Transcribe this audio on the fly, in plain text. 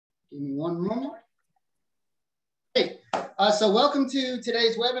Give me one moment. Hey, so welcome to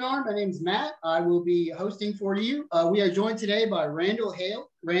today's webinar. My name is Matt. I will be hosting for you. We are joined today by Randall Hale.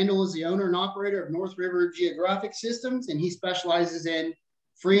 Randall is the owner and operator of North River Geographic Systems, and he specializes in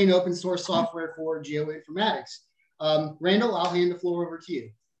free and open source software for geoinformatics. Randall, I'll hand the floor over to you.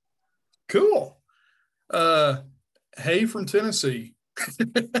 Cool. Hey, from Tennessee.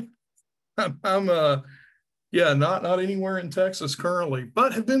 I'm yeah, not anywhere in Texas currently,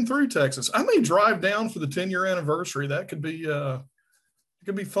 but have been through Texas. I may drive down for the 10-year anniversary. That could be it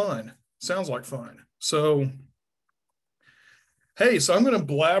could be fun. Sounds like fun. So hey, so I'm going to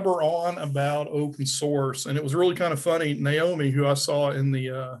blabber on about open source, and it was really kind of funny. Naomi, who I saw in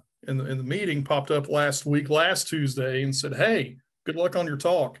the meeting, popped up last Tuesday, and said, "Hey, good luck on your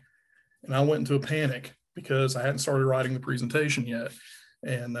talk." And I went into a panic because I hadn't started writing the presentation yet,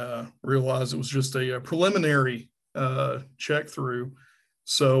 and realized it was just a preliminary check through.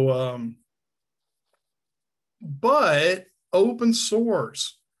 So, but open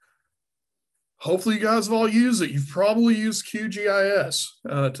source. Hopefully you guys have all used it. You've probably used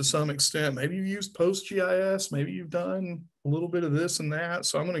QGIS to some extent. Maybe you've used PostGIS. Maybe you've done a little bit of this and that.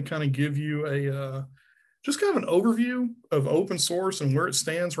 So I'm going to kind of give you a just kind of an overview of open source and where it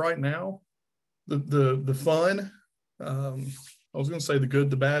stands right now. The fun. I was going to say the good,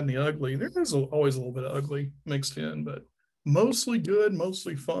 the bad, and the ugly. There's always a little bit of ugly mixed in, but mostly good,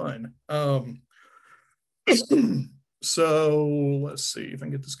 mostly fun. So let's see if I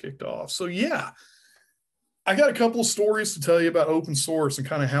can get this kicked off. So yeah, I got a couple of stories to tell you about open source and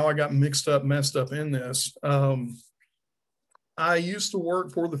kind of how I got messed up in this. I used to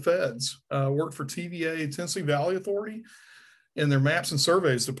work for the feds, worked for TVA, Tennessee Valley Authority, in their maps and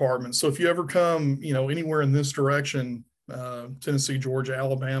surveys department. So if you ever come, anywhere in this direction, Tennessee, Georgia,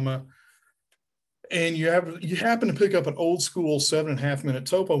 Alabama, and you happen to pick up an old school 7.5-minute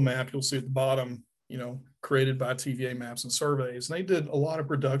topo map, you'll see at the bottom, created by TVA Maps and Surveys. And they did a lot of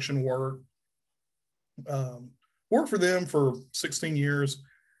production work. Worked for them for 16 years,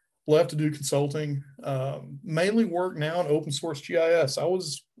 left to do consulting, mainly work now in open source GIS.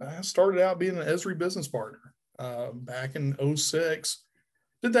 I started out being an Esri business partner back in 2006.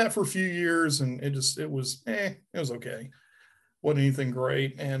 Did that for a few years, and it was okay. Wasn't anything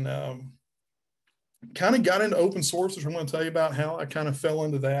great. And kind of got into open source, which I'm going to tell you about how I kind of fell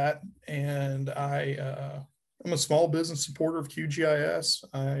into that. And I'm a small business supporter of QGIS.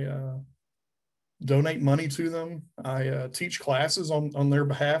 I donate money to them. I teach classes on their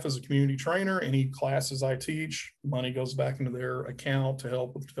behalf as a community trainer. Any classes I teach, money goes back into their account to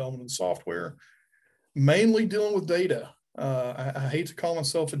help with the development of the software. Mainly dealing with data. I hate to call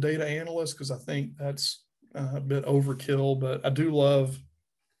myself a data analyst because I think that's a bit overkill, but I do love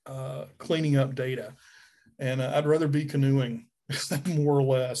cleaning up data, and I'd rather be canoeing more or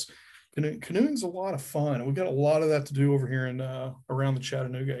less. Canoeing's a lot of fun. We've got a lot of that to do over here in around the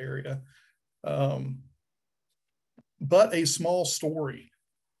Chattanooga area. But a small story.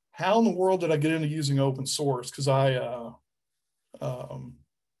 How in the world did I get into using open source? Because I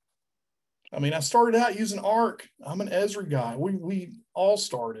started out using ARC. I'm an Esri guy. We all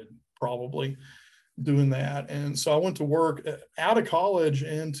started probably doing that. And so I went to work out of college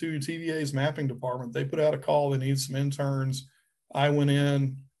into TVA's mapping department. They put out a call, they need some interns. I went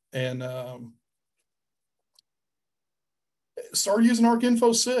in and started using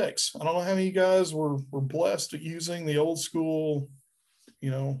ArcInfo 6. I don't know how many of you guys were blessed at using the old school,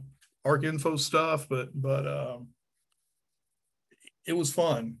 ArcInfo stuff, but it was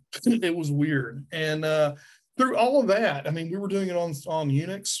fun. It was weird. And through all of that, we were doing it on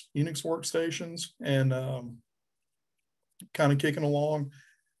Unix workstations, and kind of kicking along.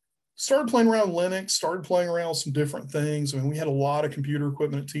 Started playing around Linux, started playing around with some different things. We had a lot of computer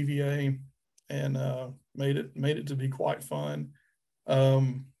equipment at TVA, and made it to be quite fun.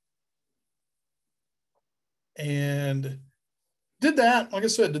 And did that, like I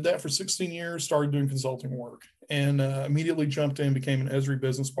said, did that for 16 years, started doing consulting work, and immediately jumped in, became an Esri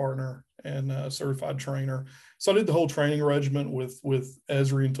business partner and certified trainer. So I did the whole training regimen with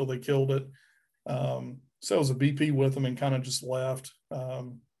Esri until they killed it. So I was a BP with them and kind of just left.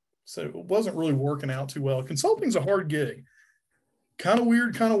 So it wasn't really working out too well. Consulting's a hard gig, kind of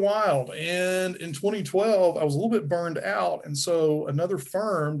weird, kind of wild. And in 2012, I was a little bit burned out. And so another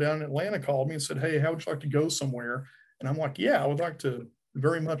firm down in Atlanta called me and said, "Hey, how would you like to go somewhere?" And I'm like, "Yeah, I would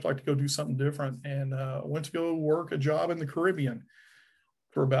very much like to go do something different." And went to go work a job in the Caribbean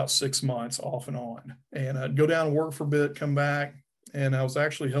for about 6 months off and on. And I'd go down and work for a bit, come back. And I was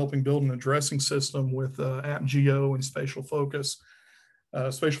actually helping build an addressing system with AppGeo and Spatial Focus.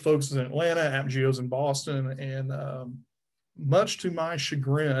 Spatial Focus is in Atlanta, AppGeo's in Boston. And much to my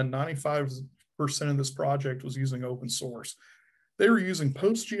chagrin, 95% of this project was using open source. They were using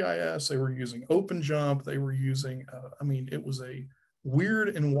PostGIS, they were using OpenJump, they were using, I mean, it was a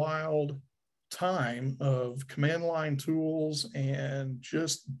weird and wild time of command line tools and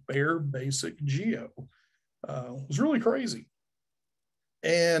just bare basic geo. It was really crazy.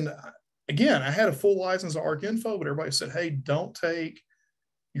 And again, I had a full license of ArcInfo, but everybody said, hey, don't take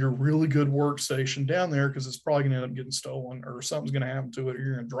your really good workstation down there because it's probably going to end up getting stolen or something's going to happen to it, or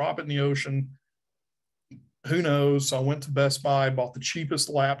you're going to drop it in the ocean. Who knows? So I went to Best Buy, bought the cheapest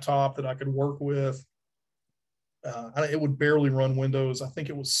laptop that I could work with. It would barely run Windows. I think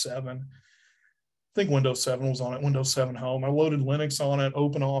it was 7. I think Windows 7 was on it, Windows 7 Home. I loaded Linux on it,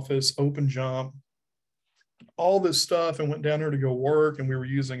 OpenOffice, OpenJump, all this stuff, and went down there to go work. And we were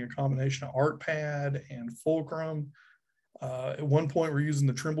using a combination of ArtPad and Fulcrum. At one point, we're using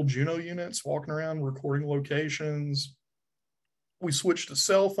the Trimble Juno units, walking around, recording locations. We switched to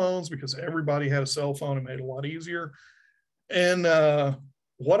cell phones because everybody had a cell phone. It made it a lot easier. And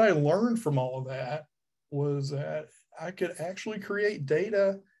what I learned from all of that was that I could actually create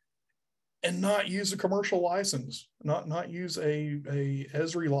data and not use a commercial license, not use a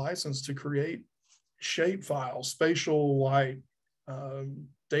Esri license to create shape files, spatial light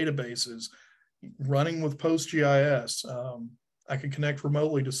databases, running with PostGIS. I could connect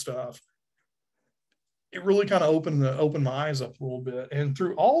remotely to stuff. It really kind of opened my eyes up a little bit. And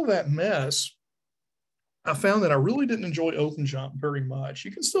through all of that mess, I found that I really didn't enjoy OpenJump very much.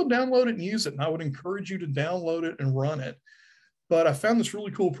 You can still download it and use it, and I would encourage you to download it and run it. But I found this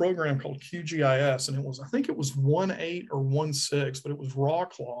really cool program called QGIS, and I think it was 1.8 or 1.6, but it was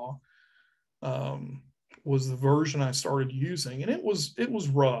Rawclaw, was the version I started using, and it was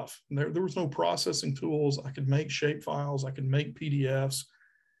rough. There was no processing tools. I could make shape files, I could make PDFs,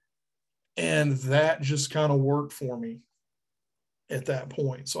 and that just kind of worked for me at that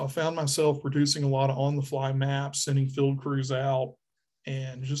point. So I found myself producing a lot of on-the-fly maps, sending field crews out,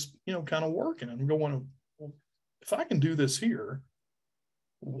 and just, kind of working. I'm going, well, if I can do this here,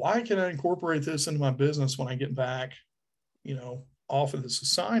 why can I incorporate this into my business when I get back, off of this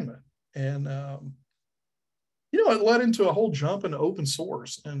assignment? And, it led into a whole jump into open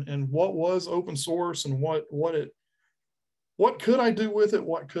source and what was open source and what could I do with it?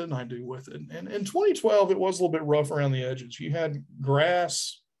 What couldn't I do with it? And in 2012, it was a little bit rough around the edges. You had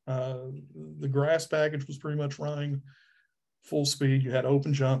grass, the grass package was pretty much running full speed. You had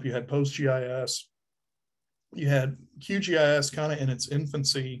OpenJump, you had PostGIS, you had QGIS kind of in its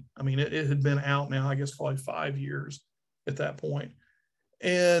infancy. I mean, it had been out now, I guess, probably 5 years at that point.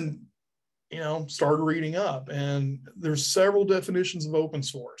 And, started reading up. And there's several definitions of open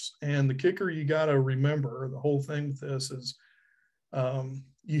source. And the kicker you got to remember, the whole thing with this is,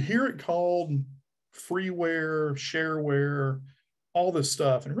 you hear it called freeware, shareware, all this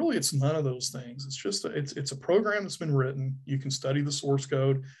stuff, and really it's none of those things. It's just it's a program that's been written. You can study the source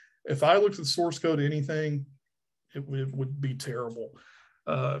code. If I looked at the source code of anything, it would be terrible.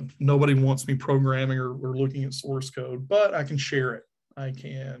 Nobody wants me programming or looking at source code, but I can share it. I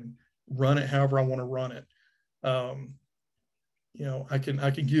can run it however I want to run it. I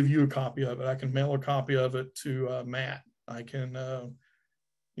can give you a copy of it. I can mail a copy of it to Matt. I can,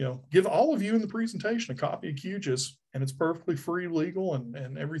 give all of you in the presentation a copy of QGIS, and it's perfectly free, legal,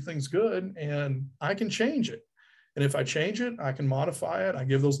 and everything's good. And I can change it. And if I change it, I can modify it. I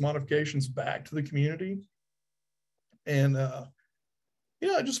give those modifications back to the community. And,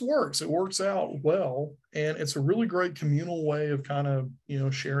 it just works. It works out well. And it's a really great communal way of kind of,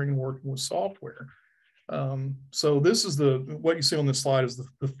 sharing and working with software. So this is what you see on this slide is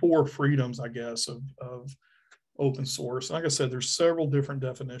the 4 freedoms, I guess, of open source. Like I said, there's several different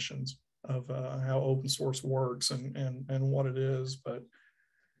definitions of how open source works and what it is. But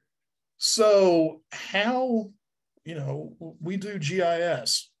so how, we do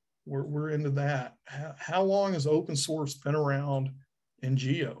GIS, we're into that. How long has open source been around in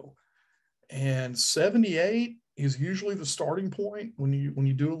geo? And 78 is usually the starting point when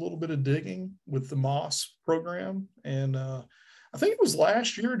you do a little bit of digging with the MOSS program. And I think it was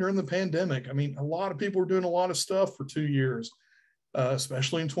last year during the pandemic. I mean, a lot of people were doing a lot of stuff for 2 years,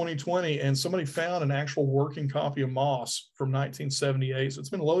 especially in 2020. And somebody found an actual working copy of MOSS from 1978. So it's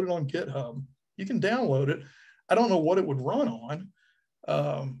been loaded on GitHub. You can download it. I don't know what it would run on,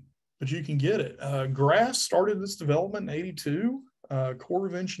 but you can get it. GRASS started this development in 82, Corps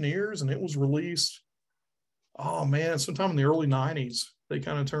of Engineers, and it was released, sometime in the early 90s. They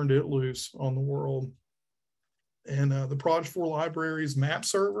kind of turned it loose on the world. And the Proj 4 libraries, map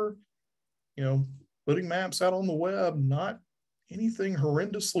server, putting maps out on the web, not anything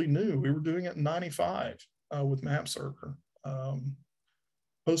horrendously new. We were doing it in 95 with map server.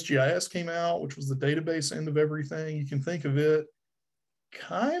 PostGIS came out, which was the database end of everything. You can think of it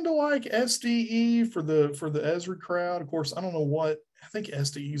kind of like SDE for the Esri crowd. Of course, I don't know what, I think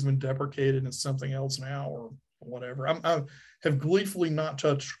SDE has been deprecated and something else now or whatever. I have gleefully not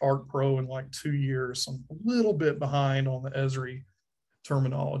touched Arc Pro in like 2 years. So I'm a little bit behind on the Esri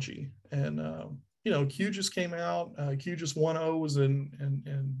terminology. And QGIS came out. QGIS 1.0 was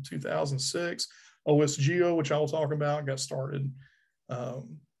in 2006. OSGeo, which I'll talk about, got started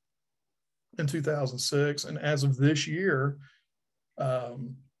in 2006. And as of this year,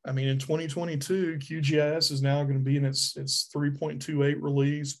 in 2022, QGIS is now going to be in its 3.28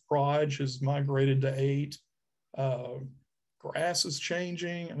 release. Proj has migrated to 8. Grass is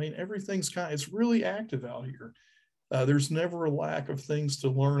changing. I mean, everything's it's really active out here. There's never a lack of things to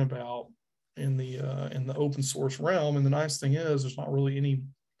learn about in the open source realm. And the nice thing is there's not really any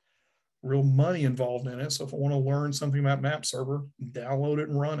real money involved in it. So if I want to learn something about Map Server, download it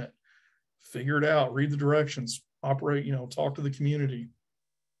and run it, figure it out, read the directions, operate, talk to the community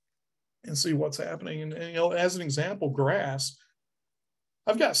and see what's happening. And as an example, grass,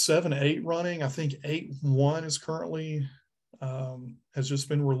 I've got 7.8 running. I think 8.1 is currently has just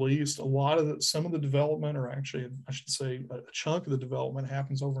been released. Some of the development, or actually I should say a chunk of the development,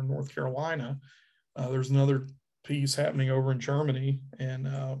 happens over in North Carolina. There's another piece happening over in Germany, and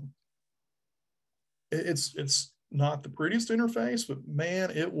it's not the prettiest interface, but man,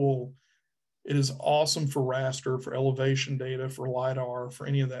 it is awesome for raster, for elevation data, for LiDAR, for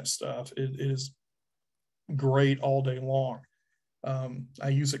any of that stuff. It is great all day long. I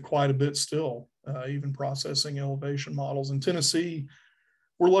use it quite a bit still, even processing elevation models. In Tennessee,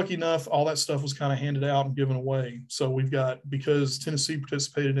 we're lucky enough, all that stuff was kind of handed out and given away. So we've got, because Tennessee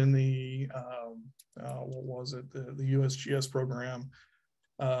participated in the, the USGS program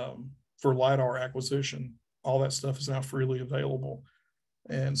for LiDAR acquisition, all that stuff is now freely available.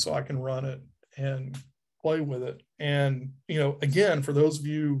 And so I can run it and play with it. And, again, for those of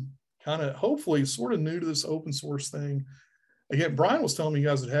you kind of hopefully sort of new to this open source thing, again, Brian was telling me you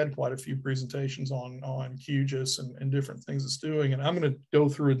guys had quite a few presentations on QGIS and different things it's doing. And I'm going to go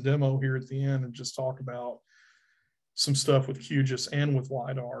through a demo here at the end and just talk about some stuff with QGIS and with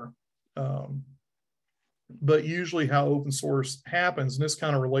LiDAR. But usually how open source happens, and this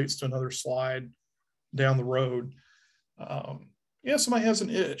kind of relates to another slide down the road. Somebody has an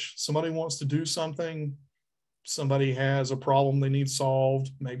itch. Somebody wants to do something. Somebody has a problem they need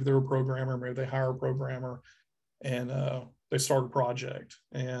solved. Maybe they're a programmer, maybe they hire a programmer, and they start a project.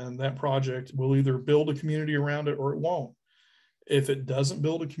 And that project will either build a community around it or it won't. If it doesn't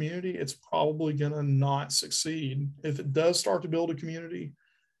build a community, it's probably going to not succeed. If it does start to build a community,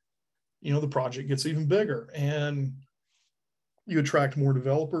 the project gets even bigger and you attract more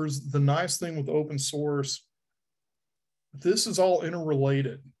developers. The nice thing with open source, this is all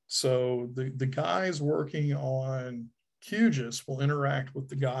interrelated. So the guys working on QGIS will interact with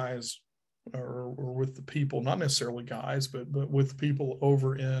the guys or with the people, not necessarily guys, but with people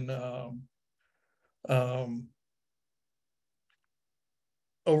over in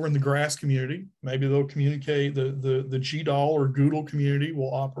the grass community. Maybe they'll communicate, the GDAL or Goodle community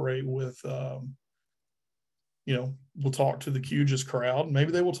will operate with, we'll talk to the QGIS crowd.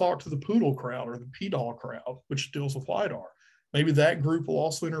 Maybe they will talk to the Poodle crowd or the PDAL crowd, which deals with LiDAR. Maybe that group will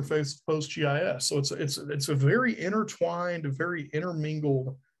also interface with PostGIS. So it's a very intertwined, a very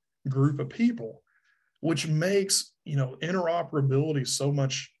intermingled group of people, which makes, interoperability so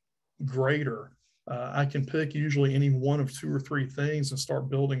much greater. I can pick usually any one of 2 or 3 things and start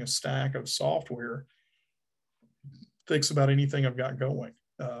building a stack of software. Fix about anything I've got going.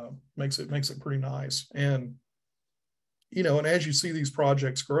 Makes it pretty nice. And, and as you see these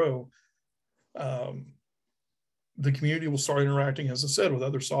projects grow, the community will start interacting, as I said, with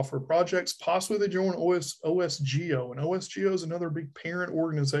other software projects. Possibly they join OSGeo, and OSGeo is another big parent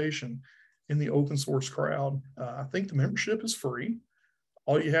organization in the open source crowd. I think the membership is free.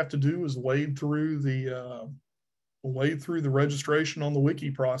 All you have to do is wade through the registration on the wiki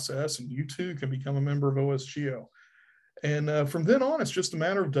process, and you too can become a member of OSGeo. And from then on, it's just a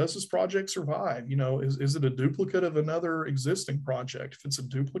matter of, does this project survive? Is it a duplicate of another existing project? If it's a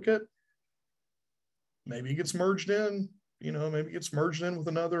duplicate, maybe it gets merged in, maybe it gets merged in with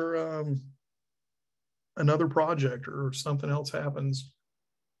another project, or something else happens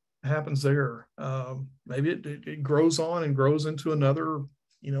there. Maybe it grows on and grows into another,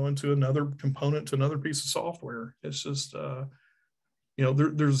 into another component, to another piece of software. It's just,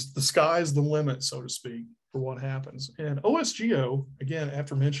 there's the sky's the limit, so to speak, for what happens. And OSGeo, again,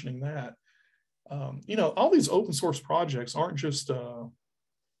 after mentioning that, all these open source projects aren't just,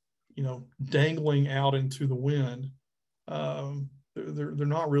 dangling out into the wind. They're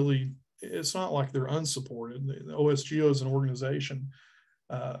not really, it's not like they're unsupported. The OSGeo is an organization.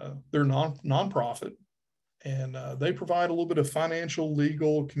 They're nonprofit, and they provide a little bit of financial,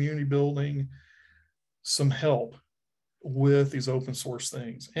 legal, community building, some help with these open source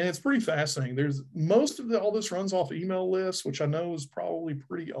things. And it's pretty fascinating. There's most of all this runs off email lists, which I know is probably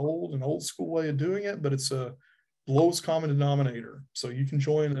pretty old, an old school way of doing it, but it's a lowest common denominator. So you can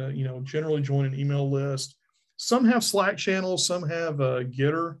join generally join an email list. Some have Slack channels, some have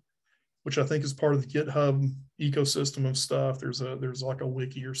Gitter, which I think is part of the GitHub ecosystem of stuff. There's like a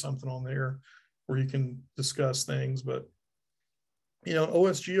wiki or something on there where you can discuss things. But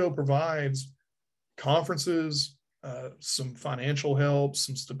OSGeo provides conferences, some financial help,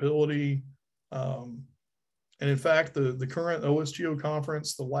 some stability. And in fact, the current OSGeo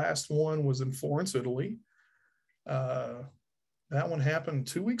conference, the last one was in Florence, Italy. That one happened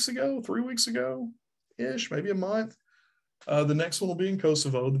 3 weeks ago-ish, maybe a month. The next one will be in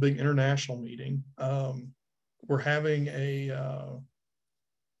Kosovo, the big international meeting. We're having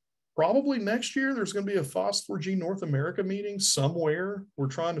probably next year, there's going to be a FOSS4G North America meeting somewhere. We're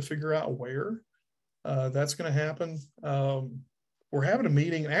trying to figure out where that's going to happen. We're having a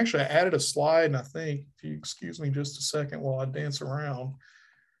meeting, and actually I added a slide, and I think, if you excuse me just a second while I dance around,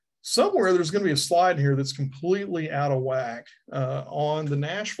 somewhere there's going to be a slide here that's completely out of whack on the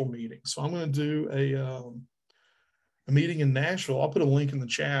Nashville meeting. So I'm going to do a meeting in Nashville. I'll put a link in the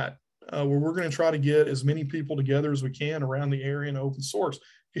chat where we're going to try to get as many people together as we can around the area in open source.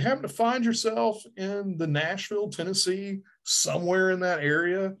 If you happen to find yourself in the Nashville, Tennessee, somewhere in that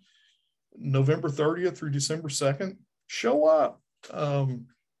area, November 30th through December 2nd, show up.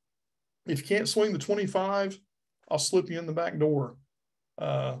 If you can't swing the 25, I'll slip you in the back door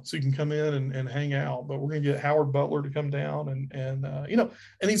so you can come in and hang out. But we're going to get Howard Butler to come down and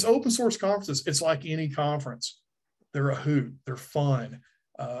these open source conferences, it's like any conference. They're a hoot. They're fun.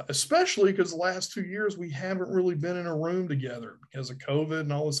 Especially because the last 2 years we haven't really been in a room together because of COVID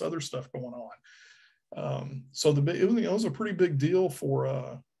and all this other stuff going on. So it was a pretty big deal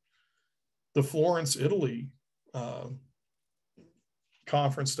for the Florence, Italy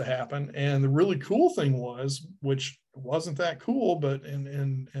conference to happen. And the really cool thing was, which wasn't that cool, but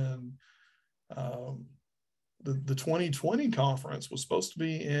in the 2020 conference was supposed to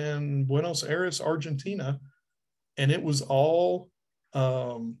be in Buenos Aires, Argentina, and it was all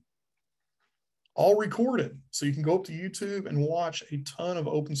recorded. So you can go up to YouTube and watch a ton of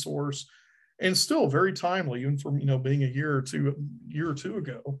open source, and still very timely, even from being a year or two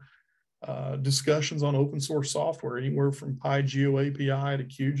ago. Discussions on open source software, anywhere from PyGeo API to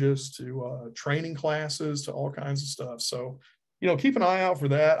QGIS to training classes to all kinds of stuff. So, keep an eye out for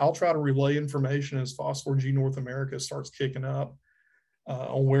that. I'll try to relay information as FOSS4G North America starts kicking up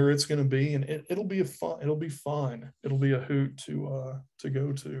on where it's going to be, and it'll be fun. It'll be a hoot to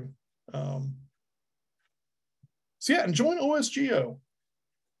go to. So yeah, and join OSGeo.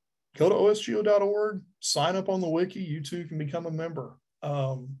 Go to osgeo.org, sign up on the wiki. You too can become a member.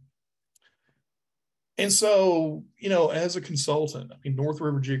 And so, as a consultant, North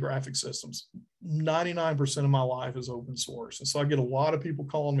River Geographic Systems, 99% of my life is open source. And so I get a lot of people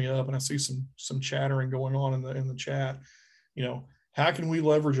calling me up, and I see some chattering going on in the chat. How can we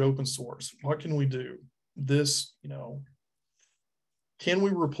leverage open source? What can we do? Can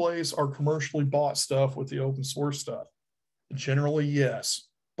we replace our commercially bought stuff with the open source stuff? Generally, yes.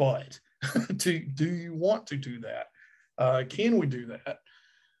 But do you want to do that? Can we do that?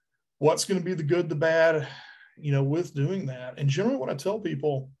 What's going to be the good, the bad, with doing that? And generally what I tell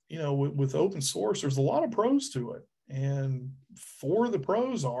people, with open source, there's a lot of pros to it. And for the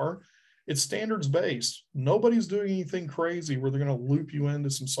pros are, it's standards based. Nobody's doing anything crazy where they're going to loop you into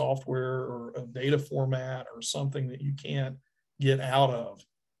some software or a data format or something that you can't get out of.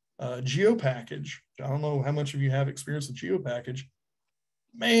 GeoPackage, I don't know how much of you have experience with GeoPackage.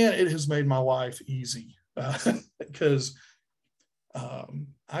 Man, it has made my life easy because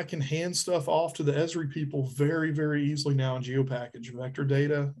I can hand stuff off to the Esri people very, very easily now in GeoPackage, vector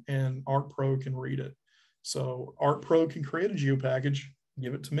data, and ArtPro can read it. So ArtPro can create a GeoPackage,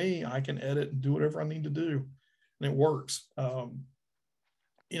 give it to me, I can edit and do whatever I need to do, and it works. Open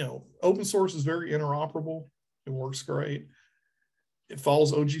source is very interoperable. It works great. It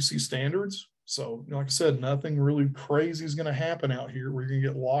follows OGC standards. So like I said, nothing really crazy is going to happen out here where you're going to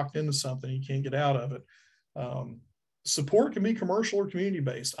get locked into something you can't get out of it. Support can be commercial or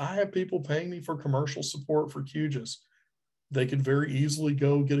community-based. I have people paying me for commercial support for QGIS. They could very easily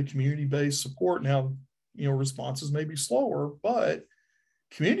go get a community-based support. Now, responses may be slower, but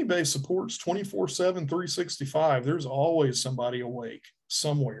community-based support's 24/7, 365. There's always somebody awake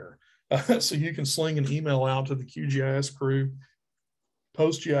somewhere. So you can sling an email out to the QGIS crew,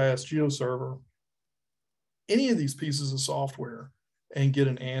 PostGIS, GeoServer, any of these pieces of software, and get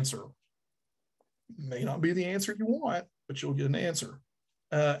an answer. May not be the answer you want, but you'll get an answer.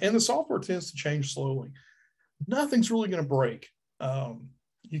 And the software tends to change slowly. Nothing's really going to break.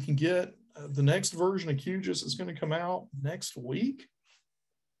 You can get the next version of QGIS is going to come out next week,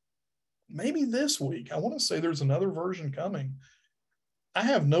 maybe this week. I want to say there's another version coming. I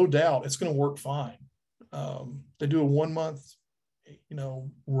have no doubt it's going to work fine. They do a 1 month,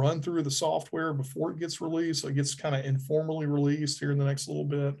 run through the software before it gets released. So it gets kind of informally released here in the next little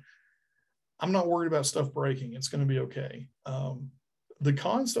bit. I'm not worried about stuff breaking. It's going to be okay. The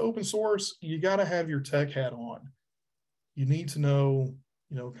cons to open source, you got to have your tech hat on. You need to know,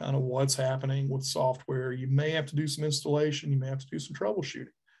 kind of what's happening with software. You may have to do some installation. You may have to do some troubleshooting.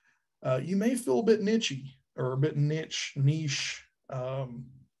 You may feel a bit niche,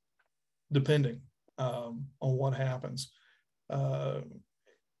 depending on what happens. And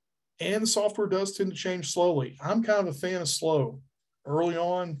the software does tend to change slowly. I'm kind of a fan of slow. Early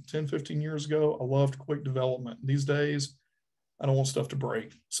on, 10, 15 years ago, I loved quick development. These days, I don't want stuff to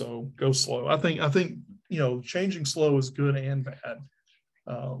break. So go slow. I think, changing slow is good and bad.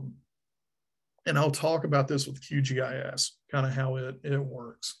 And I'll talk about this with QGIS, kind of how it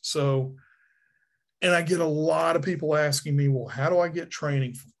works. So, and I get a lot of people asking me, well, how do I get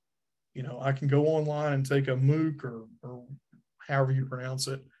training? I can go online and take a MOOC or however you pronounce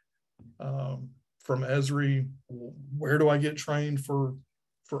it, from Esri. Where do I get trained for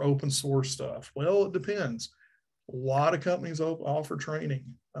open source stuff? Well, it depends. A lot of companies offer training.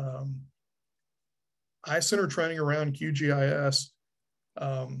 I center training around QGIS.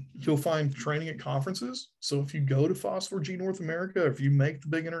 You'll find training at conferences. So if you go to FOSS4G North America, if you make the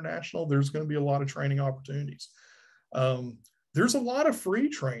big international, there's going to be a lot of training opportunities. There's a lot of free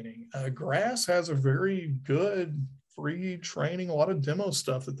training. GRASS has a very good free training, a lot of demo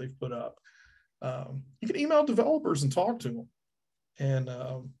stuff that they've put up. You can email developers and talk to them. And,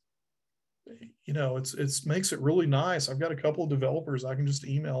 it makes it really nice. I've got a couple of developers I can just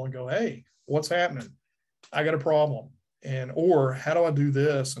email and go, hey, what's happening? I got a problem. Or how do I do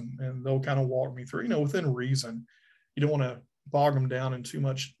this? And they'll kind of walk me through, within reason. You don't want to bog them down in too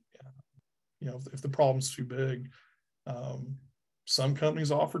much, if the problem's too big. Some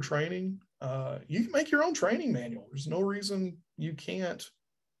companies offer training. You can make your own training manual. There's no reason you can't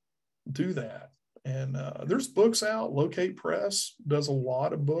do that. And there's books out. Locate Press does a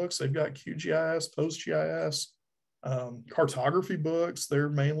lot of books. They've got QGIS, PostGIS, cartography books. They're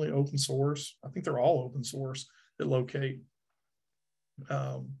mainly open source. I think they're all open source at Locate.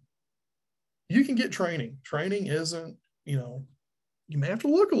 You can get training. Training isn't, you may have to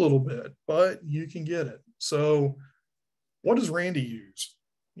look a little bit, but you can get it. So what does Randy use?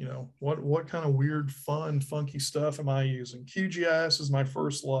 What kind of weird, fun, funky stuff am I using? QGIS is my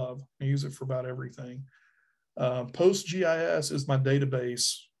first love. I use it for about everything. PostGIS is my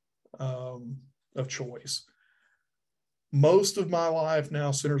database of choice. Most of my life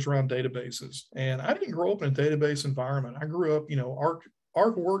now centers around databases. And I didn't grow up in a database environment. I grew up,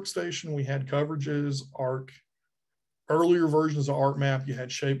 ARC Workstation, we had coverages, ARC, earlier versions of ArcMap, you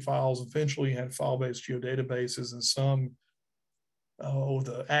had shape files. Eventually you had file-based geodatabases and some,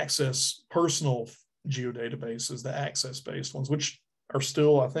 the Access personal geodatabases, the Access-based ones, which are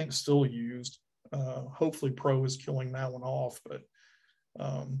still, I think, still used. Hopefully Pro is killing that one off, but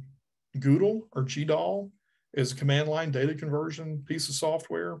Goodle or GDAL is a command line data conversion piece of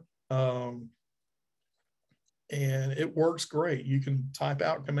software. And it works great. You can type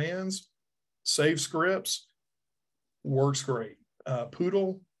out commands, save scripts, works great.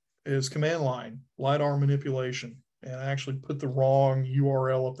 Poodle is command line, LiDAR manipulation. And I actually put the wrong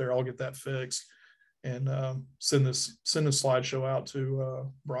URL up there. I'll get that fixed and send this slideshow out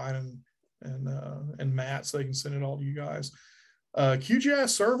to Brian and Matt so they can send it all to you guys. QGIS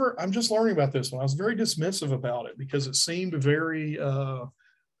server, I'm just learning about this one. I was very dismissive about it because it seemed very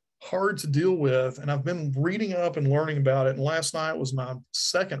hard to deal with. And I've been reading up and learning about it. And last night was my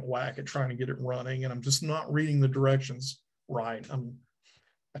second whack at trying to get it running. And I'm just not reading the directions right.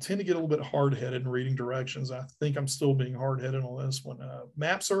 I tend to get a little bit hard-headed in reading directions. I think I'm still being hard-headed on this one.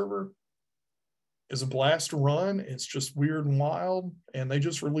 Map server is a blast to run. It's just weird and wild. And they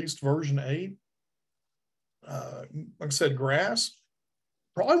just released version 8. Like I said, GRASS,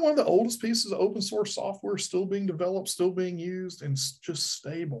 probably one of the oldest pieces of open source software still being developed, still being used, and just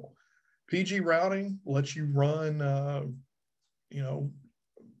stable. PG routing lets you run,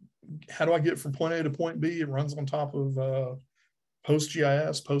 how do I get from point A to point B? It runs on top of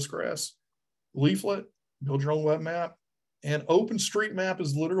PostGIS, Postgres. Leaflet, build your own web map. And OpenStreetMap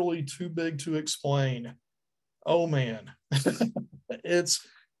is literally too big to explain. Oh man, it's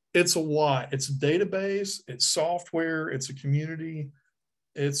a lot. It's a database, it's software, it's a community,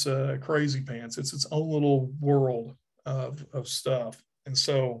 it's a crazy pants. It's its own little world of stuff. And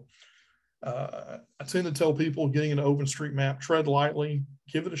so I tend to tell people getting into OpenStreetMap, tread lightly,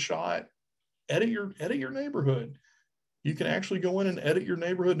 give it a shot, edit your neighborhood. You can actually go in and edit your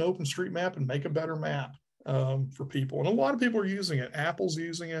neighborhood in OpenStreetMap and make a better map for people. And a lot of people are using it. Apple's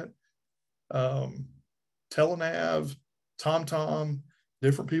using it. Telenav, TomTom,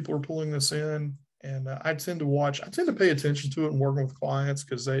 different people are pulling this in. And I tend to pay attention to it and working with clients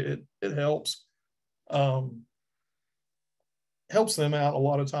because it helps. Helps them out a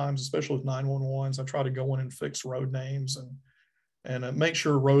lot of times, especially with 911s. I try to go in and fix road names and make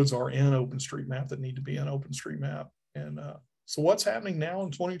sure roads are in OpenStreetMap that need to be in OpenStreetMap. And so what's happening now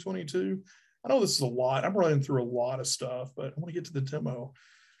in 2022? I know this is a lot. I'm running through a lot of stuff, but I want to get to the demo.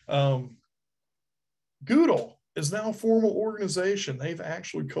 Google is now a formal organization. They've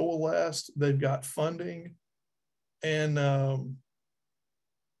actually coalesced. They've got funding, and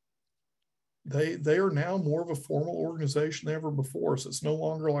they are now more of a formal organization than ever before. So it's no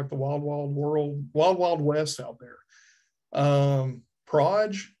longer like the wild wild west out there.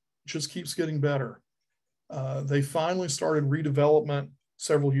 Proj just keeps getting better. They finally started redevelopment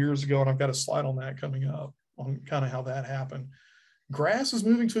several years ago, and I've got a slide on that coming up on kind of how that happened. Grass is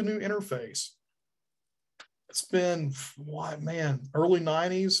moving to a new interface. It's been, early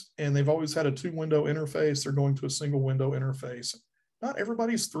 90s, and they've always had a 2-window interface. They're going to a single window interface. Not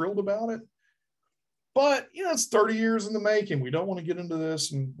everybody's thrilled about it, but it's 30 years in the making. We don't want to get into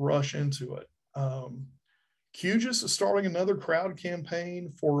this and rush into it. QGIS is starting another crowd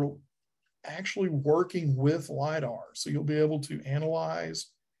campaign for actually working with LiDAR. So you'll be able to analyze,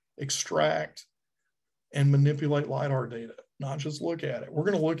 extract, and manipulate LiDAR data, not just look at it. We're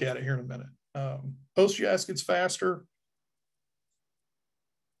going to look at it here in a minute. PostGIS gets faster.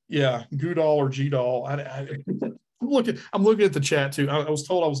 Yeah, Goodall or GDOL. I'm looking at the chat too. I was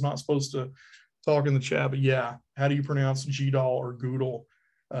told I was not supposed to talk in the chat, but yeah, how do you pronounce GDOL or Goodall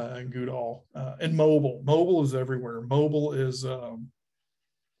and Goodall? And mobile. Mobile is everywhere. Mobile is.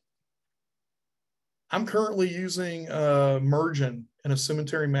 I'm currently using Mergen in a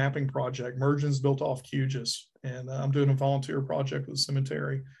cemetery mapping project. Mergen's built off QGIS, and I'm doing a volunteer project with the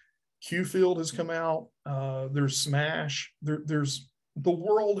cemetery. QField has come out. There's Smash. There's the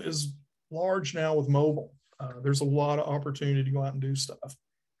world is large now with mobile. There's a lot of opportunity to go out and do stuff.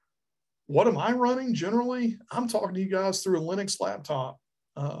 What am I running generally? I'm talking to you guys through a Linux laptop.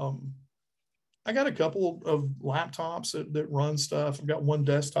 I got a couple of laptops that run stuff. I've got one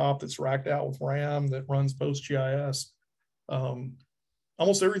desktop that's racked out with RAM that runs PostGIS.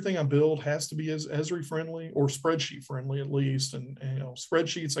 Almost everything I build has to be Esri friendly or spreadsheet friendly at least. And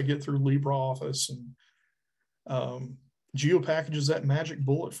spreadsheets I get through LibreOffice, and Geo packages that magic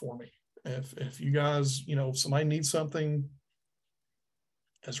bullet for me. If you guys, if somebody needs something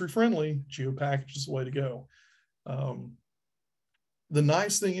Esri friendly, Geo package is the way to go. The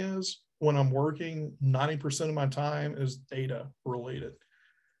nice thing is when I'm working, 90% of my time is data related.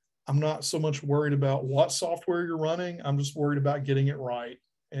 I'm not so much worried about what software you're running. I'm just worried about getting it right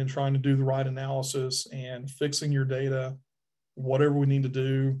and trying to do the right analysis and fixing your data, whatever we need to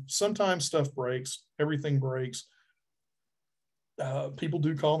do. Sometimes stuff breaks, everything breaks. People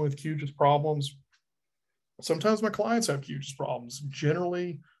do call me with QGIS problems. Sometimes my clients have QGIS problems.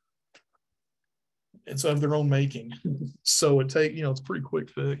 Generally, it's of their own making. So it's a pretty quick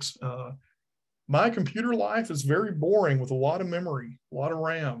fix. My computer life is very boring with a lot of memory, a lot of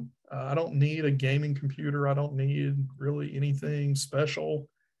RAM. I don't need a gaming computer. I don't need really anything special.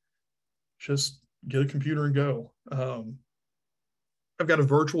 Just get a computer and go. I've got a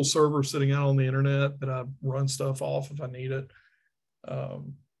virtual server sitting out on the internet that I run stuff off if I need it.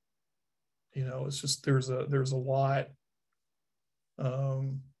 It's just there's a lot.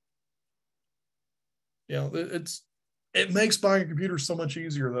 It makes buying a computer so much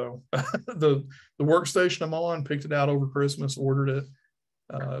easier though. the workstation I'm on, picked it out over Christmas, ordered it.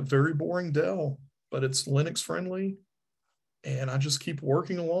 Very boring Dell, but it's Linux friendly, and I just keep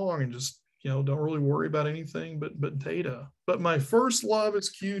working along and just don't really worry about anything but data. But my first love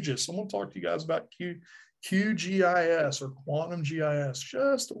is QGIS. I'm going to talk to you guys about QGIS or Quantum GIS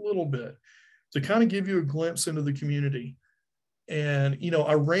just a little bit to kind of give you a glimpse into the community. And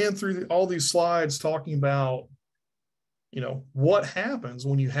I ran through all these slides talking about what happens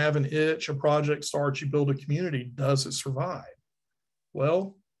when you have an itch, a project starts, you build a community, does it survive?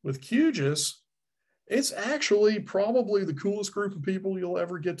 Well, with QGIS, it's actually probably the coolest group of people you'll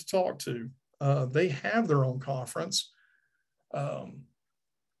ever get to talk to. They have their own conference.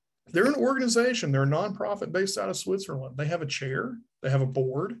 They're an organization. They're a nonprofit based out of Switzerland. They have a chair. They have a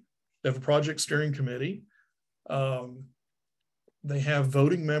board. They have a project steering committee. They have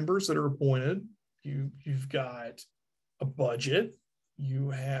voting members that are appointed. You've got a budget. You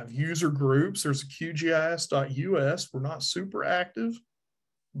have user groups. There's a QGIS.us. We're not super active,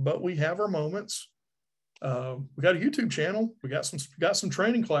 but we have our moments. We got a YouTube channel. We got some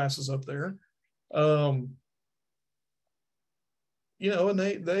training classes up there. And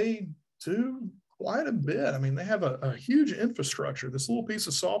they do quite a bit. I mean, they have a huge infrastructure. This little piece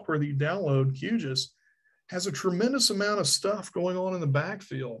of software that you download, QGIS, has a tremendous amount of stuff going on in the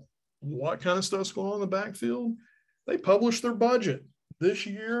backfield. What kind of stuff's going on in the backfield? They publish their budget. This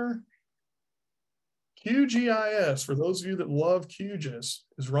year, QGIS, for those of you that love QGIS,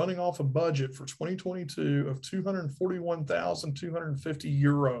 is running off a budget for 2022 of 241,250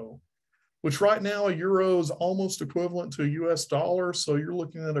 euro, which right now a euro is almost equivalent to a US dollar. So you're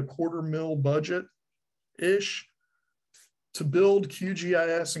looking at a $250,000 budget-ish to build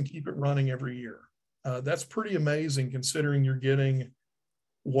QGIS and keep it running every year. That's pretty amazing considering you're getting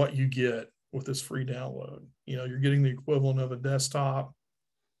what you get with this free download. You're getting the equivalent of a desktop,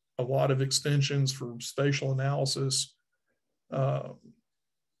 a lot of extensions for spatial analysis, a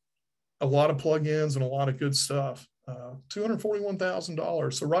lot of plugins and a lot of good stuff.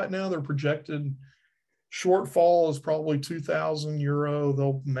 $241,000. So right now their projected shortfall is probably 2,000 euro.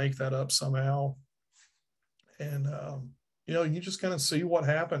 They'll make that up somehow. And, you just kind of see what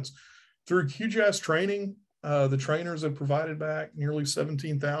happens. Through QGIS training, the trainers have provided back nearly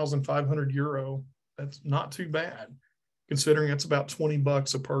 17,500 euro. That's not too bad, considering it's about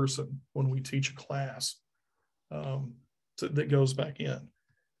 $20 a person when we teach a class that goes back in.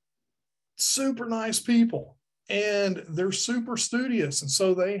 Super nice people, and they're super studious. And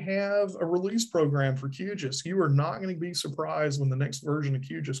so they have a release program for QGIS. You are not going to be surprised when the next version of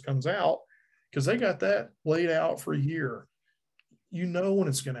QGIS comes out, because they got that laid out for a year. You know when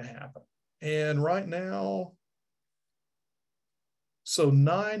it's going to happen. And right now, so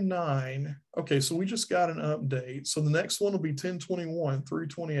 9/9, okay, so we just got an update. So the next one will be 10/21,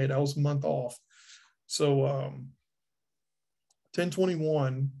 3/28. I was a month off. So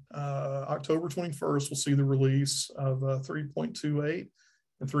 10/21, October 21st, we'll see the release of 3.28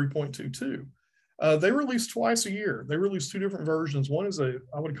 and 3.22. They release twice a year. They release two different versions. One is I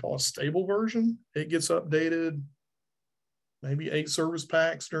would call a stable version. It gets updated maybe 8 service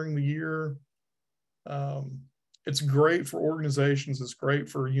packs during the year. It's great for organizations. It's great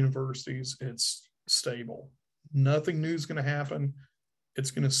for universities. It's stable. Nothing new is going to happen.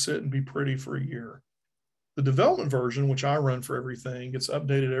 It's going to sit and be pretty for a year. The development version, which I run for everything, gets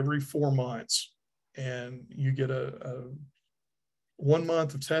updated every 4 months. And you get a 1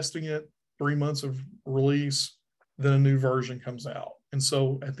 month of testing it, 3 months of release, then a new version comes out. And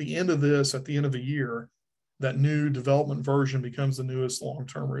so at the end of this, at the end of the year, that new development version becomes the newest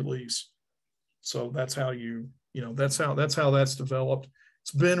long-term release. So that's how that's how that's developed.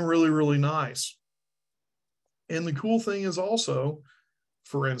 It's been really, really nice. And the cool thing is also,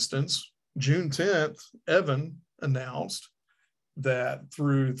 for instance, June 10th, Evan announced that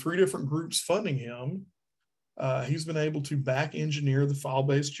through 3 different groups funding him, he's been able to back engineer the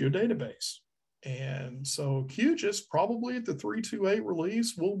file-based geodatabase. And so QGIS, probably at the 3.28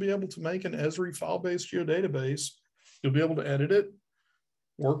 release, will be able to make an Esri file-based geodatabase. You'll be able to edit it,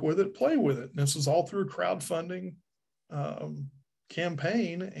 work with it, play with it. And this is all through a crowdfunding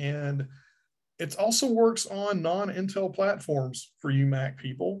campaign. And it also works on non-Intel platforms for you Mac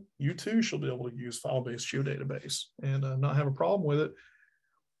people. You too shall be able to use file-based geodatabase and not have a problem with it.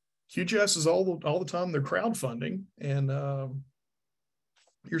 QGIS is all the time they're crowdfunding, and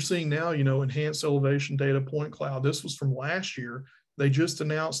you're seeing now, enhanced elevation data point cloud. This was from last year. They just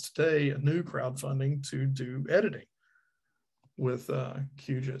announced today a new crowdfunding to do editing with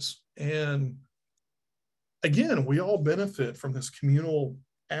QGIS. And again, we all benefit from this communal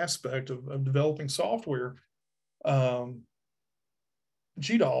aspect of developing software. Google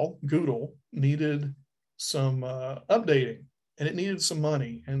needed some updating, and it needed some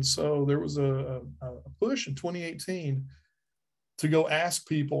money. And so there was a push in 2018 to go ask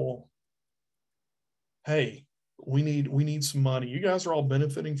people, hey, we need some money. You guys are all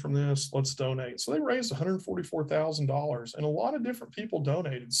benefiting from this. Let's donate. So they raised $144,000, and a lot of different people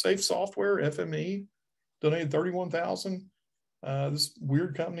donated. Safe Software, FME, donated $31,000. This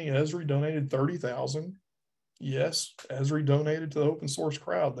weird company, Esri, donated $30,000. Yes, Esri donated to the open source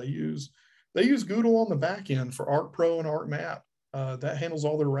crowd. They use Google on the back end for ArcPro and ArcMap. That handles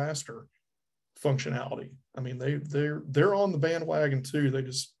all their raster functionality. I mean, they're on the bandwagon too. They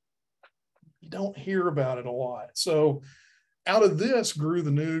just, you don't hear about it a lot. So out of this grew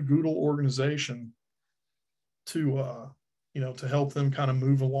the new Google organization to, to help them kind of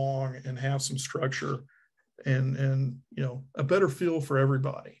move along and have some structure and a better feel for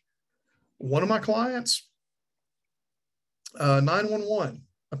everybody. One of my clients, 911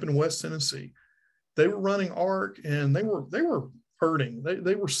 up in West Tennessee, they were running ARC and they were hurting.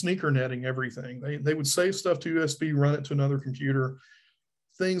 They were sneaker netting everything. They would save stuff to USB, run it to another computer.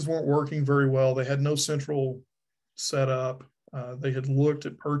 Things weren't working very well. They had no central setup. They had looked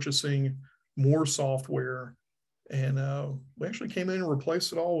at purchasing more software, and we actually came in and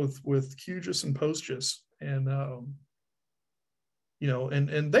replaced it all with QGIS and PostGIS. And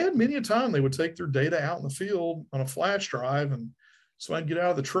and they had many a time they would take their data out in the field on a flash drive, and so I'd get out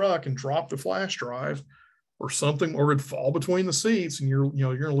of the truck and drop the flash drive or something, or it'd fall between the seats, and you're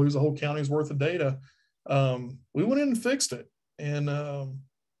going to lose a whole county's worth of data. We went in and fixed it, and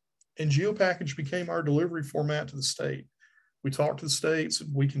GeoPackage became our delivery format to the state. We talked to the states,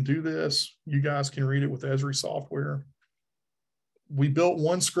 we can do this. You guys can read it with Esri software. We built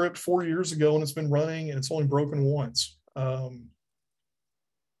one script 4 years ago, and it's been running, and it's only broken once.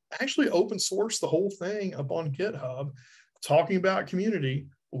 Actually open source the whole thing up on GitHub, talking about community.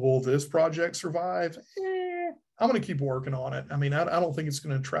 Will this project survive? I'm going to keep working on it. I mean, I don't think it's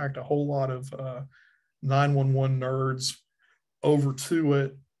going to attract a whole lot of 911 nerds over to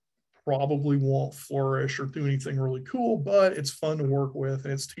it. Probably won't flourish or do anything really cool, but it's fun to work with,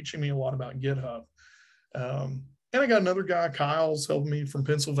 and it's teaching me a lot about GitHub. And I got another guy, Kyle's helping me from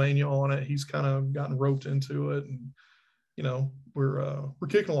Pennsylvania on it. He's kind of gotten roped into it, and we're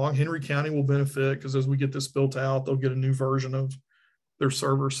kicking along. Henry County will benefit because as we get this built out, they'll get a new version of their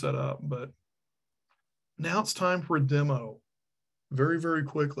server set up. But now it's time for a demo. Very, very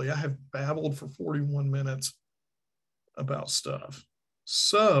quickly. I have babbled for 41 minutes about stuff.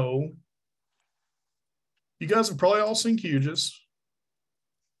 So you guys have probably all seen QGIS.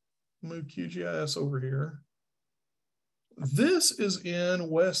 Move QGIS over here. This is in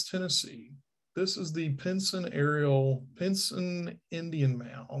West Tennessee. This is the Pinson Indian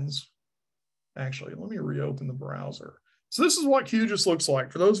Mounds. Actually, let me reopen the browser. So this is what QGIS looks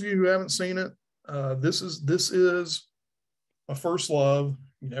like. For those of you who haven't seen it, this is my first love.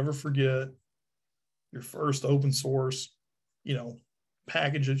 You never forget your first open source,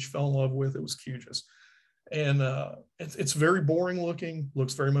 package that you fell in love with. It was QGIS. And it's very boring looking,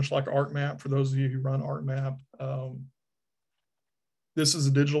 looks very much like ArcMap for those of you who run ArcMap. This is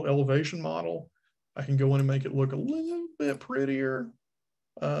a digital elevation model. I can go in and make it look a little bit prettier.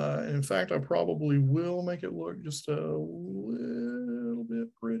 And in fact, I probably will make it look just a little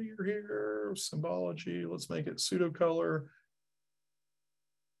bit prettier here. Symbology, let's make it pseudo color.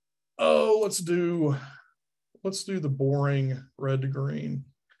 Oh, let's do the boring red to green.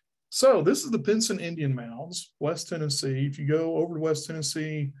 So this is the Pinson Indian Mounds, West Tennessee. If you go over to West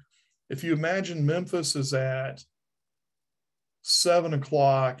Tennessee, if you imagine Memphis is at 7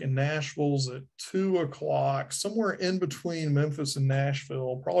 o'clock and Nashville's at 2 o'clock, somewhere in between Memphis and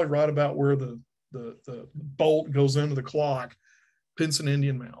Nashville, probably right about where the bolt goes into the clock, Pinson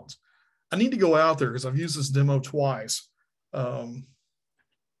Indian Mounds. I need to go out there because I've used this demo twice.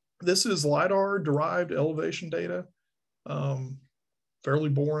 This is LiDAR derived elevation data. Fairly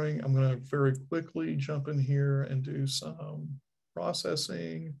boring. I'm going to very quickly jump in here and do some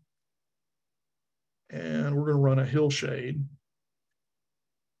processing. And we're going to run a hillshade.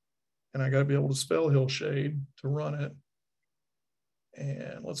 And I got to be able to spell hillshade to run it.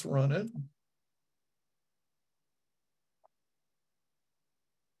 And let's run it.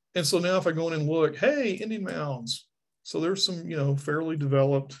 And so now if I go in and look, hey, Indian Mounds. So there's some, fairly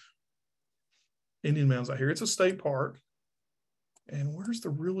developed Indian Mounds out here. It's a state park. And where's the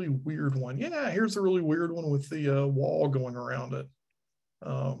really weird one? Yeah, here's the really weird one with the wall going around it.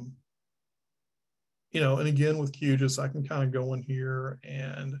 And again, with QGIS, I can kind of go in here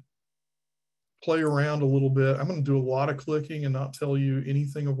and play around a little bit. I'm going to do a lot of clicking and not tell you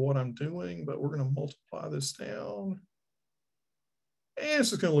anything of what I'm doing, but we're going to multiply this down. And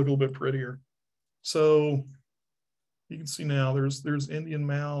it's just going to look a little bit prettier. So you can see now there's Indian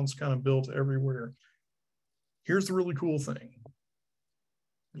Mounds kind of built everywhere. Here's the really cool thing.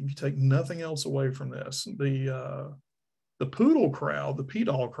 You take nothing else away from this. The Poodle crowd, the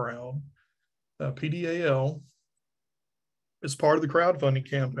PDAL crowd, PDAL, as part of the crowdfunding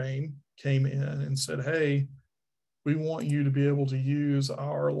campaign, came in and said, hey, we want you to be able to use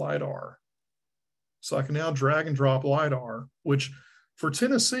our LiDAR. So I can now drag and drop LiDAR, which for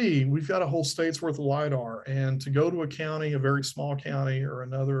Tennessee, we've got a whole state's worth of LiDAR. And to go to a county, a very small county, or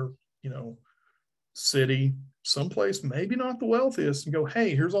another, city, someplace maybe not the wealthiest, and go,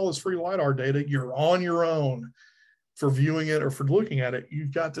 hey, here's all this free LiDAR data, you're on your own. for viewing it or for looking at it,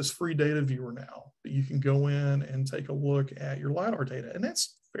 you've got this free data viewer now that you can go in and take a look at your LiDAR data. And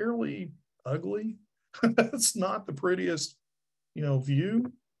that's fairly ugly. It's not the prettiest,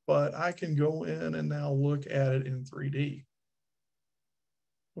 view, but I can go in and now look at it in 3D.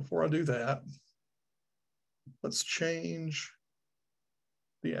 Before I do that, let's change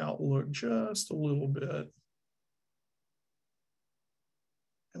the outlook just a little bit.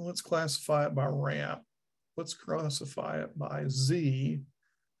 And let's classify it by ramp. Let's classify it by Z.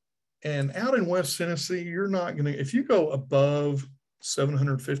 And out in West Tennessee, you're not going to, if you go above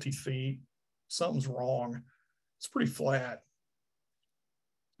 750 feet, something's wrong. It's pretty flat.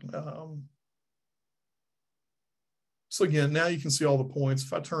 So again, now you can see all the points.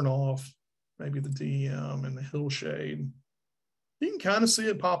 If I turn off maybe the DEM and the hill shade, you can kind of see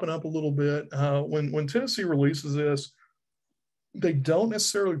it popping up a little bit. When Tennessee releases this, they don't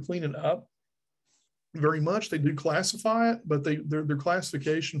necessarily clean it up very much. They do classify it, but their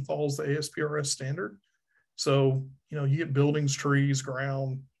classification follows the ASPRS standard. So, you get buildings, trees,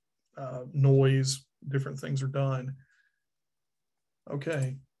 ground, noise, different things are done.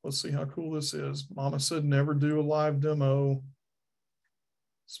 Okay, let's see how cool this is. Mama said never do a live demo.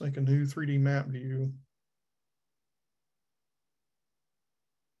 Let's make a new 3D map view.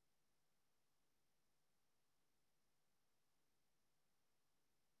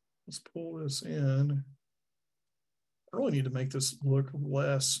 Let's pull this in. I really need to make this look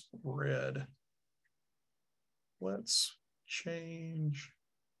less red. Let's change,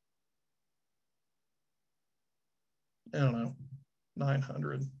 I don't know,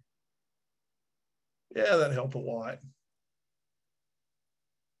 900. Yeah, that helped a lot.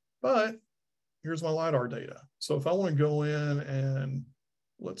 But here's my LiDAR data. So if I want to go in and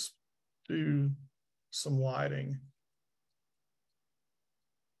let's do some lighting.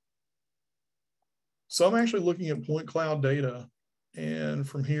 So I'm actually looking at point cloud data. And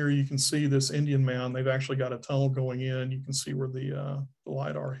from here, you can see this Indian Mound. They've actually got a tunnel going in. You can see where the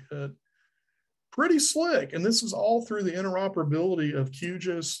LiDAR hit. Pretty slick. And this is all through the interoperability of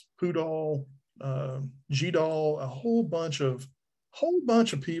QGIS, PUDOL, GDOL, a whole bunch of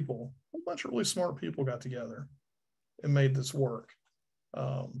people, a whole bunch of really smart people got together and made this work.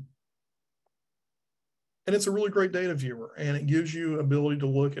 And it's a really great data viewer, and it gives you ability to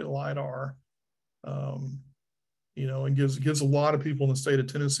look at LiDAR. And gives a lot of people in the state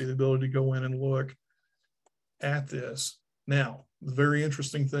of Tennessee the ability to go in and look at this. Now, the very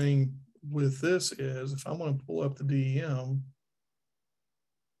interesting thing with this is if I'm going to pull up the DEM,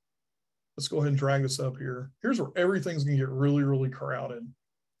 let's go ahead and drag this up here. Here's where everything's going to get really, really crowded.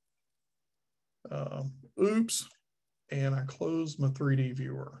 Oops. And I closed my 3D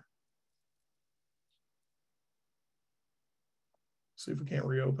viewer. See if we can't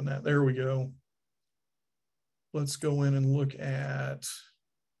reopen that. There we go. Let's go in and look at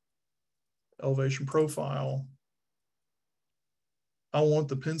elevation profile. I want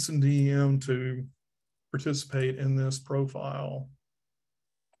the Pinson DEM to participate in this profile.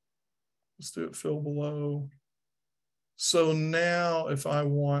 Let's do it fill below. So now if I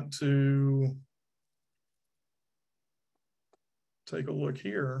want to take a look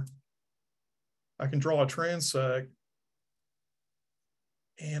here, I can draw a transect.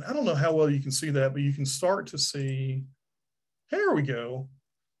 And I don't know how well you can see that, but you can start to see, here we go,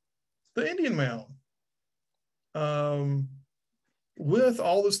 the Indian Mound. With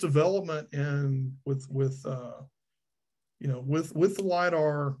all this development and with the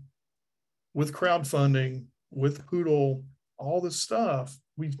LiDAR, with crowdfunding, with PUDOL, all this stuff,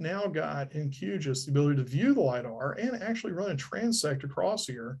 we've now got in QGIS the ability to view the LiDAR and actually run a transect across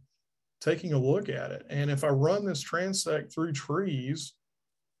here, taking a look at it. And if I run this transect through trees,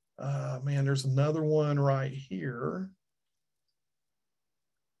 man, there's another one right here.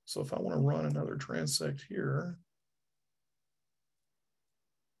 So if I want to run another transect here,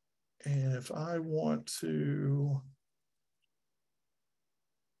 and if I want to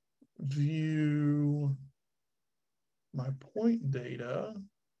view my point data,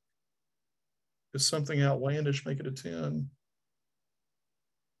 is something outlandish, make it a 10.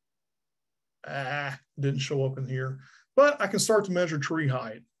 Didn't show up in here, but I can start to measure tree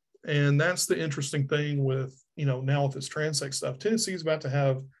height. And that's the interesting thing with, now with this transect stuff. Tennessee is about to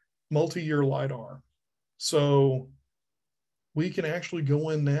have multi-year LiDAR. So we can actually go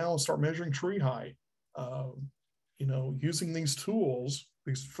in now and start measuring tree height, using these tools,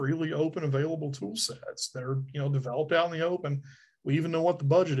 these freely open available tool sets that are, developed out in the open. We even know what the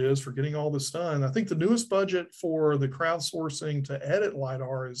budget is for getting all this done. I think the newest budget for the crowdsourcing to edit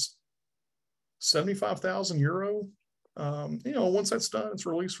LiDAR is 75,000 euro. Once that's done, it's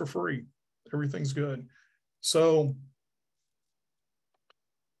released for free. Everything's good. So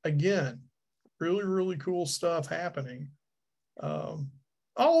again, really, really cool stuff happening.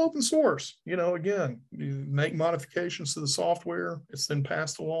 All open source, you know, again, you make modifications to the software, it's then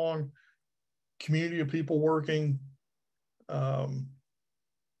passed along, community of people working.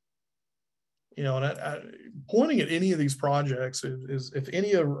 You know, and pointing at any of these projects is if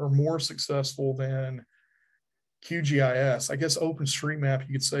any are more successful than QGIS, I guess OpenStreetMap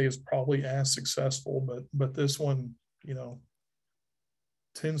you could say is probably as successful, but this one, you know,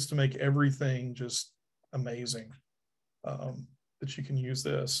 tends to make everything just amazing. That you can use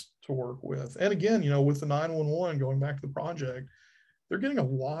this to work with. And again, you know, with the 911, going back to the project, they're getting a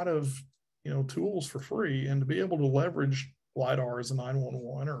lot of, you know, tools for free, and to be able to leverage LiDAR as a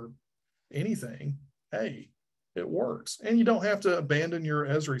 911 or anything, hey, it works. And you don't have to abandon your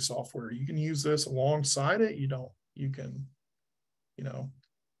Esri software. You can use this alongside it. You can, you know,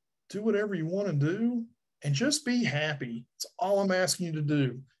 do whatever you want to do and just be happy. It's all I'm asking you to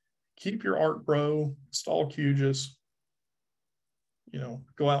do. Keep your Art Pro, install QGIS, you know,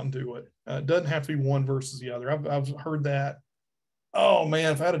 go out and do it. It doesn't have to be one versus the other. I've heard that. Oh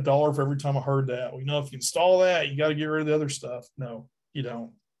man, if I had $1 for every time I heard that, well, you know, if you install that, you got to get rid of the other stuff. No, you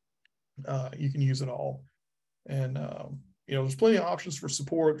don't. You can use it all. And, you know, there's plenty of options for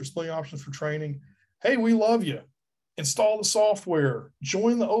support. There's plenty of options for training. Hey, we love you. Install the software,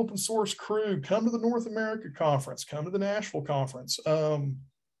 join the open source crew, come to the North America conference, come to the Nashville conference, and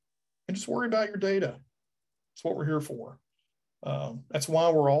just worry about your data. That's what we're here for. That's why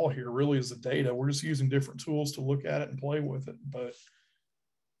we're all here, really, is the data. We're just using different tools to look at it and play with it.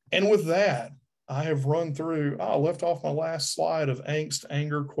 And with that, I have run through, I left off my last slide of angst,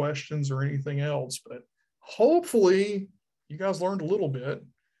 anger, questions, or anything else, but hopefully you guys learned a little bit.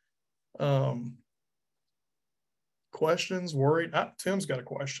 Questions, worried? Tim's got a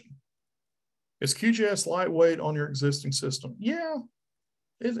question. Is QGIS lightweight on your existing system? Yeah,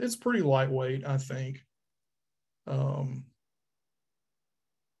 it's pretty lightweight, I think.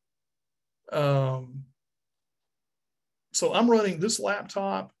 So I'm running, this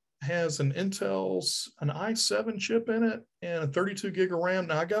laptop has an Intel's, an i7 chip in it and a 32 gig of RAM.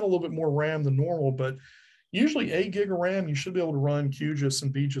 Now I got a little bit more RAM than normal, but usually 8 gig of RAM, you should be able to run QGIS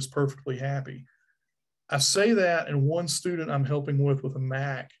and be just perfectly happy. I say that, and one student I'm helping with a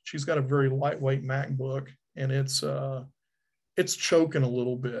Mac, she's got a very lightweight MacBook, and it's choking a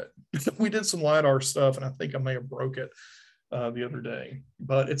little bit. We did some LiDAR stuff, and I think I may have broke it the other day,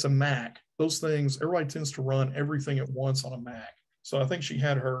 but it's a Mac. Those things, everybody tends to run everything at once on a Mac. So I think she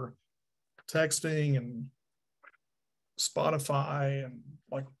had her texting and Spotify and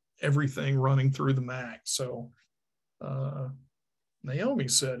like everything running through the Mac. So Naomi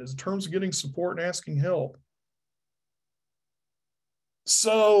said, in terms of getting support and asking help.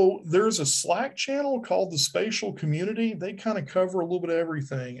 So there's a Slack channel called the Spatial Community. They kind of cover a little bit of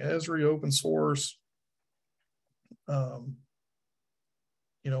everything, Esri, open source, you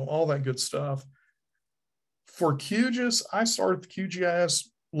know, all that good stuff. For QGIS, I started the QGIS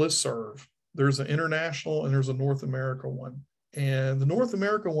listserv. There's an international and there's a North America one. And the North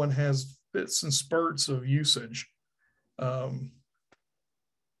America one has fits and spurts of usage.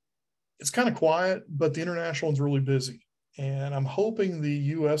 It's kind of quiet, but the international one's really busy. And I'm hoping the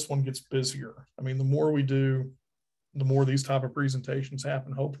US one gets busier. I mean, the more we do, the more these type of presentations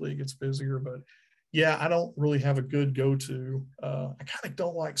happen. Hopefully it gets busier. But yeah, I don't really have a good go-to. I kind of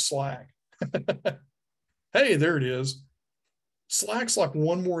don't like Slack. Hey, there it is. Slack's like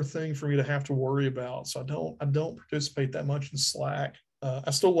one more thing for me to have to worry about. So I don't participate that much in Slack. I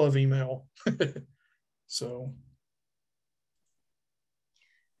still love email. So.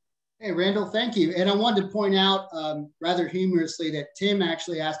 Hey, Randall, thank you. And I wanted to point out rather humorously that Tim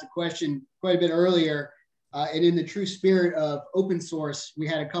actually asked a question quite a bit earlier. And in the true spirit of open source, we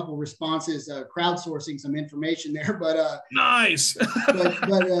had a couple responses, crowdsourcing some information there. But nice.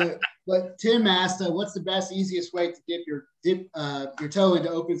 but Tim asked, what's the best, easiest way to dip your toe into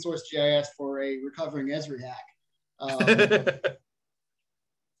open source GIS for a recovering Esri hack?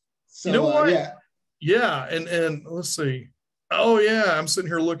 So, you know what? Yeah. Yeah, and let's see. Oh yeah, I'm sitting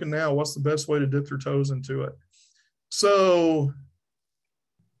here looking now. What's the best way to dip their toes into it? So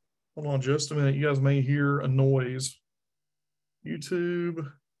hold on just a minute. You guys may hear a noise. YouTube.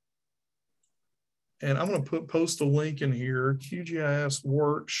 And I'm going to post a link in here, QGIS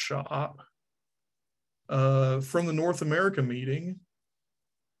workshop from the North America meeting.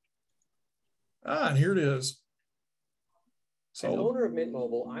 And here it is. So, as owner of Mint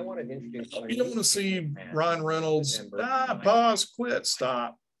Mobile, I wanted to introduce. You don't want to see Ryan Reynolds. Pause, quit,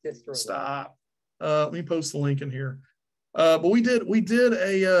 stop. Let me post the link in here. But we did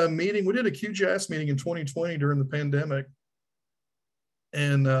a meeting. We did a QGIS meeting in 2020 during the pandemic.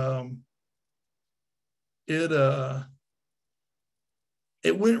 And it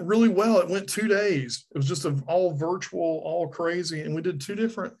went really well. It went 2 days. It was just all virtual, all crazy. And we did 2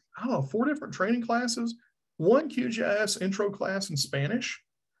 different, I don't know, 4 different training classes. One QGIS intro class in Spanish,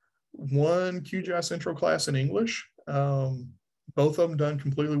 one QGIS intro class in English. Both of them done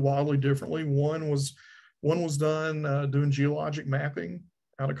completely wildly differently. One was done doing geologic mapping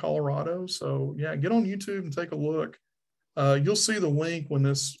out of Colorado. So yeah, get on YouTube and take a look. You'll see the link when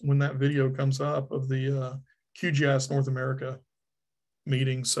that video comes up of the QGIS North America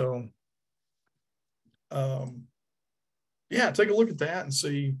meeting. So yeah, take a look at that and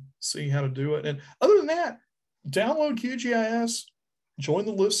see how to do it. And other than that, download QGIS, join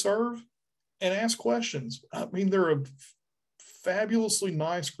the listserv, and ask questions. I mean, they're a fabulously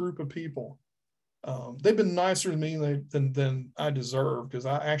nice group of people. They've been nicer to me than I deserve, because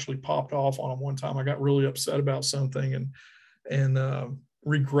I actually popped off on them one time. I got really upset about something and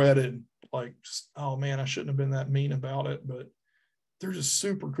regretted, like, oh man, I shouldn't have been that mean about it. But they're just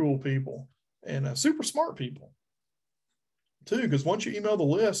super cool people and super smart people too, because once you email the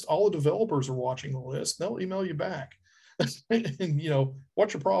list, all the developers are watching the list. They'll email you back and, you know,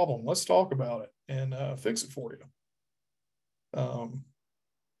 what's your problem? Let's talk about it and fix it for you.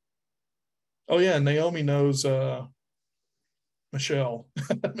 Oh yeah, Naomi knows Michelle,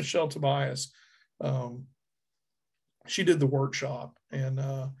 Michelle Tobias. She did the workshop, and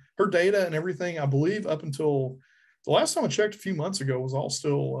her data and everything, I believe, up until the last time I checked a few months ago, was all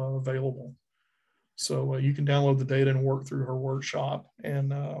still available. So you can download the data and work through her workshop.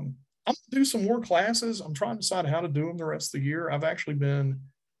 And I'm gonna do some more classes. I'm trying to decide how to do them the rest of the year. I've actually been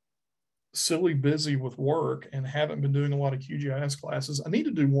silly busy with work and haven't been doing a lot of QGIS classes. I need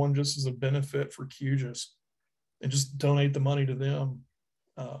to do one just as a benefit for QGIS and just donate the money to them.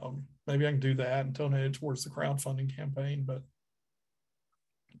 Maybe I can do that and donate it towards the crowdfunding campaign. But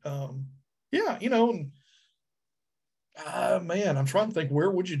yeah, you know, man, I'm trying to think, where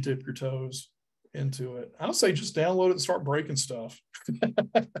would you dip your toes into it? I'll say just download it and start breaking stuff.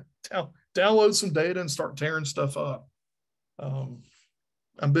 Download some data and start tearing stuff up.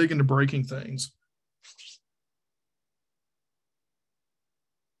 I'm big into breaking things.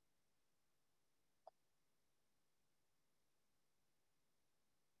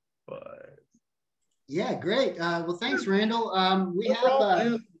 But yeah, great. Well, thanks, Randall. We no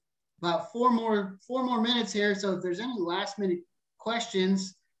have about four more minutes here. So if there's any last minute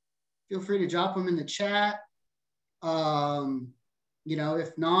questions, feel free to drop them in the chat. You know,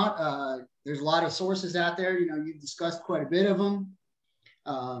 if not, there's a lot of sources out there. You know, you've discussed quite a bit of them.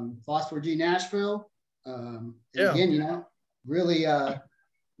 FOSS4G Nashville. yeah. Again, you know, really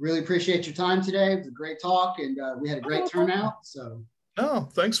appreciate your time today. It was a great talk, and we had a great turnout. So no,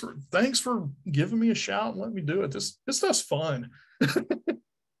 thanks for giving me a shout and letting me do it. This stuff's fun.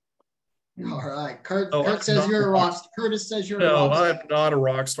 All right. Kurt says you're a rock star. Curtis says you're a rock star. No, I'm not a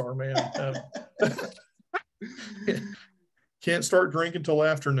rock star, man. Can't start drinking till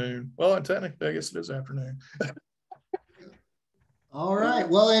afternoon. Well, technically, I guess it is afternoon. All right.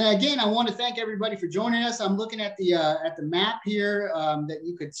 Well, and again, I want to thank everybody for joining us. I'm looking at the map here that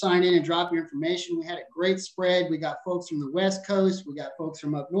you could sign in and drop your information. We had a great spread. We got folks from the West Coast. We got folks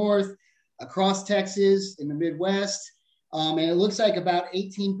from up north, across Texas, in the Midwest. And it looks like about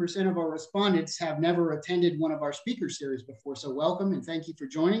 18% of our respondents have never attended one of our speaker series before. So welcome and thank you for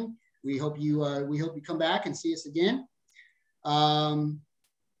joining. We hope you come back and see us again.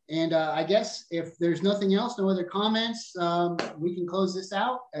 And I guess if there's nothing else, no other comments, we can close this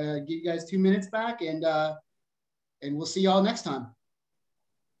out, give you guys 2 minutes back, and we'll see y'all next time.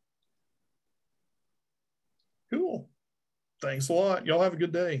 Cool. Thanks a lot. Y'all have a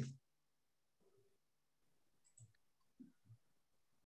good day.